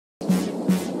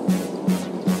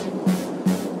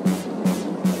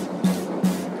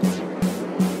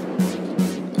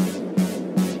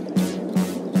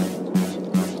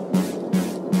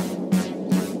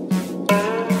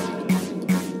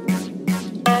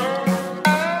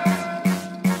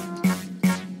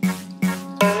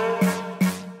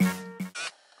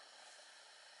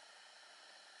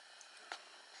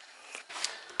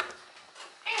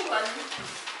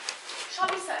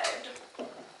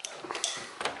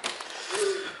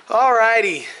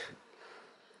Alrighty.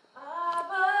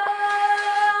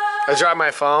 I dropped my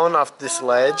phone off this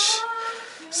ledge.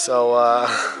 So,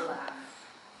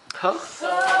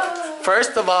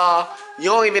 first of all, you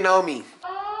don't even know me.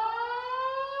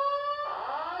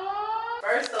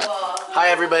 First of all. Hi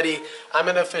everybody. I'm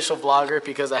an official vlogger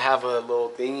because I have a little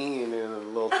thingy and then a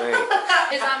little thing.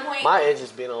 Is on point. My edge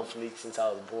has been on fleek since I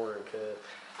was born because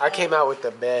I came out with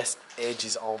the best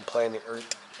edges on planet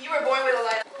Earth. You were born with a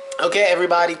light. Okay,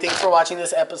 everybody, thanks for watching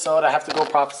this episode. I have to go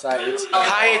prophesy.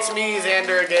 Hi, it's me,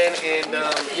 Xander, again, and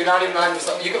you're not even on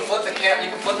yourself. You can flip the cam.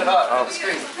 You can flip it up on the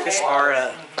screen. It's our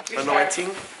anointing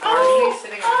party.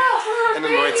 An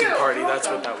anointing party. That's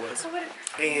what that was.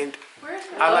 And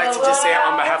I'd like to just say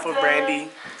on behalf of Brandy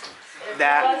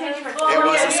that it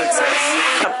was a success.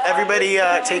 Everybody,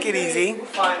 take it easy.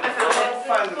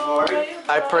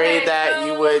 I pray that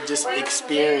you would just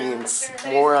experience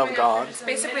more of God. It's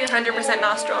basically 100%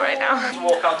 nostril right now.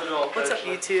 What's up,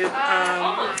 YouTube?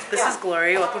 This is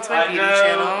Glory. Welcome to my beauty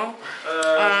channel.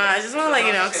 I just want to let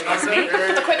you know, excuse me.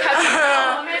 A quick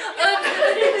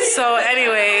So,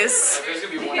 anyways,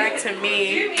 back to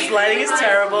me. This lighting is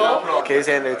terrible. Okay,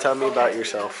 Xander, tell me about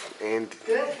yourself. And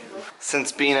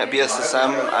since being at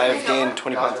BSSM, I've gained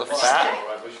 20 pounds of fat.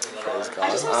 praise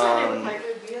God.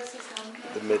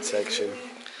 The midsection.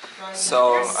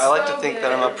 So I like to think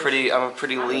that I'm a pretty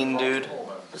lean dude.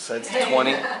 Besides the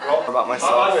 20. About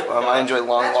myself, I enjoy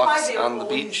long walks on the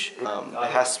beach. It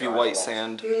has to be white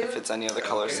sand. If it's any other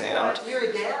color sand,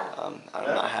 I'm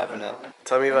not having it.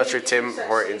 Tell me about your Tim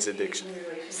Hortons addiction.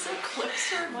 Well,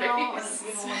 it's been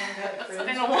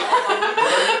a while.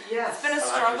 It's been a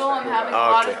struggle. I'm having a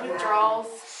lot of withdrawals.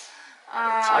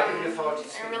 I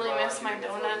really miss my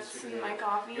donuts and my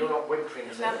coffee.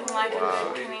 There's nothing like a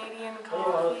good Canadian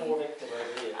coffee.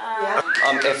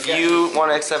 If you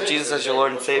want to accept Jesus as your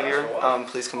Lord and Savior,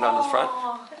 please come down to the front.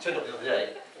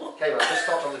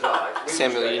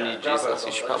 Samuel, you need Jesus.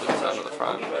 You should probably come down to the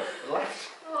front.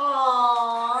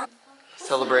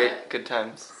 Celebrate good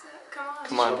times.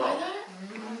 Come on.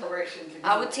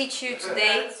 I will teach you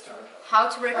today how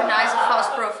to recognize a false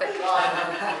prophet.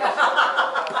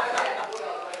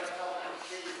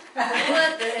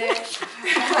 What the heck?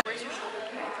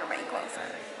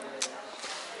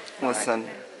 Listen,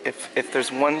 if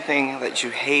there's one thing that you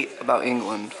hate about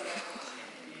England,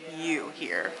 You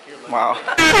here. wow.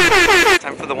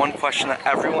 Time for the one question that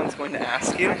everyone's going to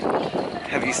ask you.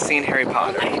 Have you seen Harry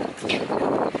Potter?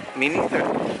 Me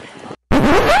neither.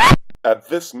 At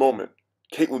this moment,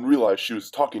 Caitlin realized she was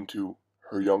talking to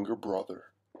her younger brother.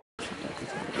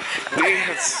 We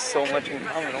have so much in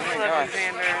common. Oh my gosh.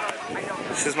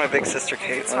 This is my big sister,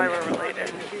 Caitlin. That's why we're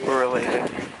related. We're related.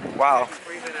 Wow.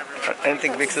 I didn't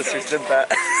think big sisters did that.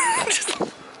 This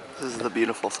is the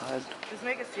beautiful side. Just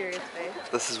make a serious face.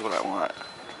 This is what I want.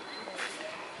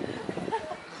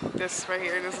 This right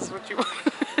here, this is what you want.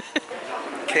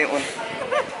 Caitlin.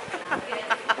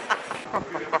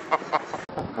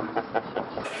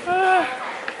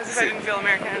 As if I didn't feel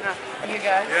American enough. You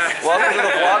guys? Yeah. Welcome to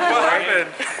the vlog, Glory.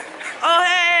 Oh,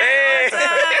 hey!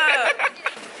 Hey.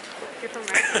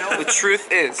 The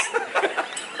truth is,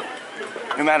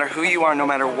 no matter who you are, no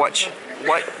matter what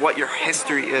your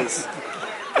history is,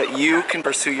 that you can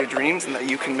pursue your dreams and that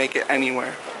you can make it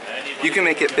anywhere. You can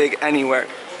make it big anywhere.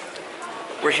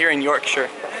 We're here in Yorkshire.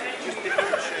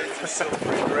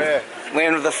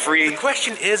 Land of the free. The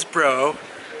question is, bro,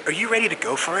 are you ready to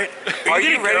go for it? Are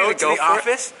you ready to go to the for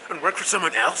office and work for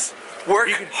someone else? Work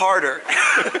harder.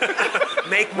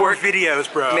 Make more videos,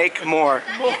 bro. Make more.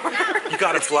 You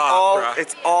gotta vlog, bro.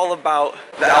 It's all about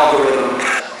the algorithm.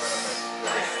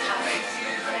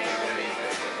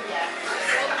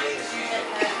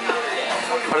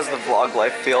 How does the vlog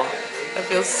life feel? It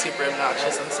feels super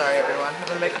obnoxious. I'm sorry, everyone. I'm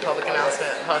gonna make a public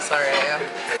announcement of how sorry I am.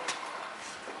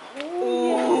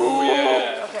 Ooh.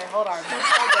 Yeah. Okay, hold on.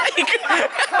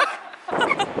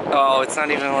 Oh, it's not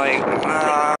even like.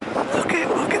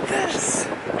 Look at this.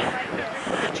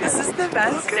 This is the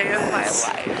best day of my life.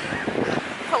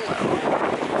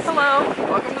 Hello.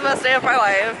 Welcome to the best day of my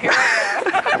life. Here I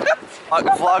am.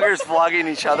 Vloggers vlogging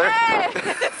each other.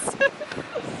 Yes.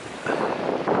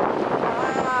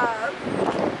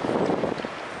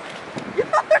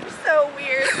 You're so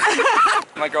weird.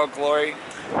 My girl Glory.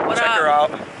 What Check up? her out.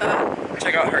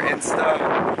 Check out her Insta. Check out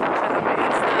my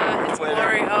Insta. It's Twitter.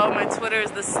 Glory. Oh, my Twitter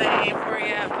is the same for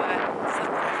you, but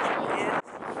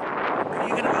Are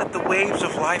you gonna let the waves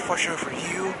of life wash over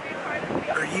you?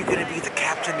 Or are you gonna be the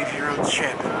captain of your own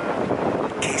ship?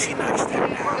 Casey Neistat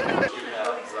now.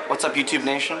 What's up, YouTube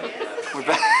Nation? We're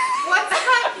back. What's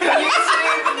up,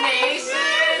 YouTube Nation?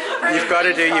 You've got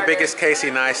to do your biggest Casey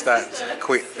Neistat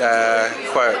quote.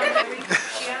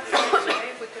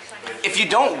 If you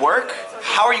don't work,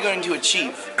 how are you going to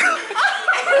achieve?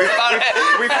 We've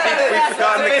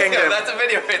forgotten the kingdom. That's a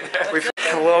video right there.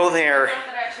 Hello there.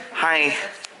 Hi.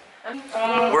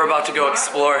 We're about to go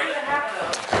explore.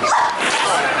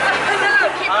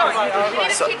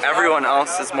 So everyone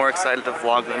else is more excited to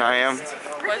vlog than I am.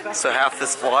 So half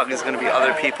this vlog is going to be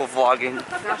other people vlogging.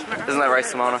 Isn't that right,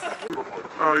 Simona?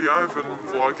 Yeah, I've been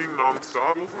vlogging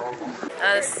non-stop.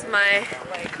 This is my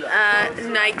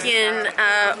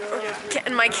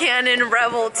my Canon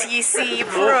Rebel TC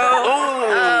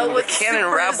Pro with Canon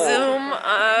Super Rebel. Zoom.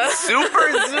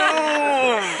 Super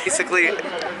zoom! Basically,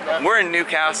 we're in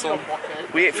Newcastle.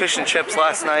 We ate fish and chips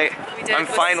last night. I'm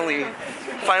finally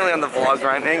on the vlog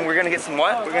grind. And we're gonna get some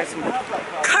what? We're gonna get some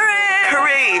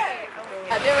curry!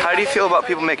 How do you feel about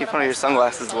people making fun of your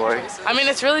sunglasses, Lori? I mean,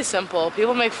 it's really simple.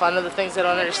 People make fun of the things they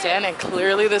don't understand, and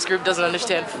clearly this group doesn't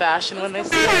understand fashion when they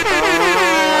see it.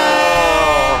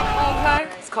 Okay.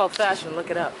 It's called fashion. Look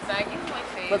it up.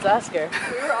 Let's ask her.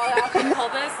 We were all out and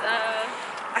told us.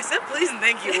 I said please and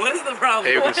thank you. What is the problem?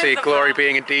 Here you can see Glory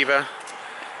being a diva.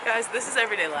 Guys, this is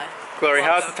everyday life. Glory,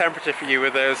 how's the temperature for you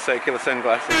with those circular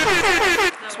sunglasses?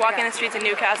 Just walking the streets of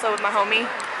Newcastle with my homie.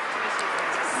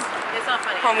 It's not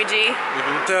funny. Homie G.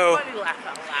 So,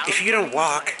 if you don't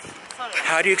walk,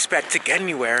 how do you expect to get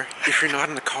anywhere if you're not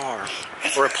in a car,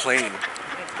 or a plane,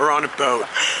 or on a boat?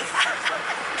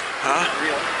 Huh?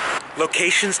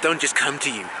 Locations don't just come to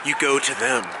you, you go to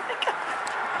them.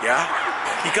 Yeah?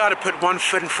 You gotta put one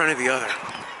foot in front of the other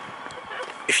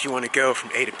if you want to go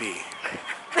from A to B.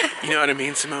 You know what I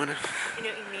mean, Simona? You know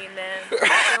what you mean, man. You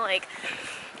can, like,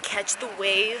 catch the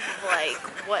wave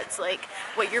of, like,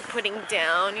 what you're putting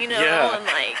down, you know? Yeah. And,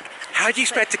 like... How do you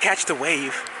expect to catch the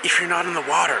wave if you're not in the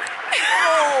water?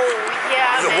 Oh,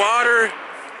 yeah, The water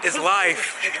is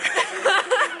life.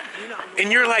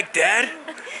 And you're like dead?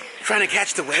 Trying to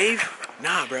catch the wave?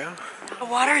 Nah, bro. The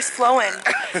water is flowing.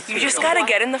 You just gotta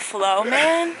get in the flow,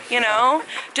 man. You know?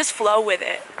 Just flow with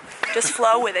it. Just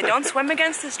flow with it. Don't swim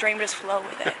against the stream, just flow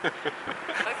with it.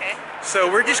 Okay.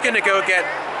 So we're just gonna go get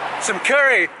some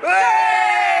curry.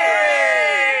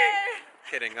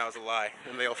 Kidding, that was a lie.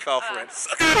 And they all fell for it.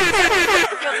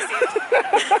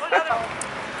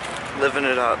 Living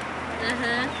it up.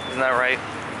 Isn't that right?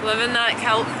 Living that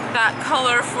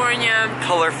California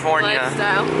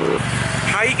lifestyle.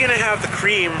 How are you gonna have the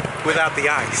cream without the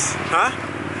ice? Huh?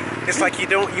 It's like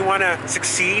you wanna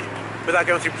succeed without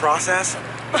going through process,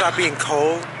 without being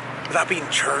cold, without being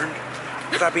churned,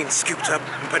 without being scooped up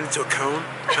and put into a cone,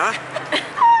 huh?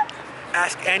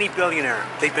 Ask any billionaire.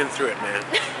 They've been through it, man.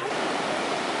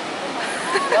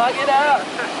 Vlog it out.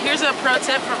 Here's a pro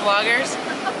tip for vloggers.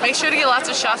 Make sure to get lots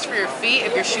of shots for your feet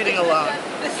if you're shooting alone.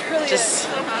 Just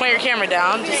point your camera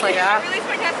down, just like that.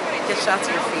 Get shots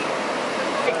of your feet.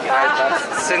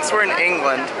 Since we're in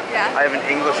England, I have an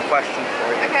English question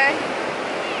for you. Okay.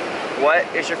 What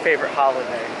is your favorite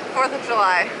holiday? 4th of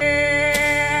July.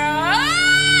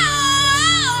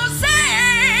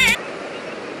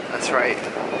 That's right.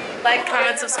 Like,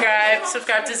 comment, subscribe to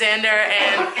Xander,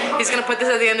 and he's gonna put this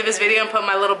at the end of his video and put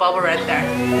my little bubble right there.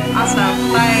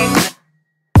 Awesome. Bye.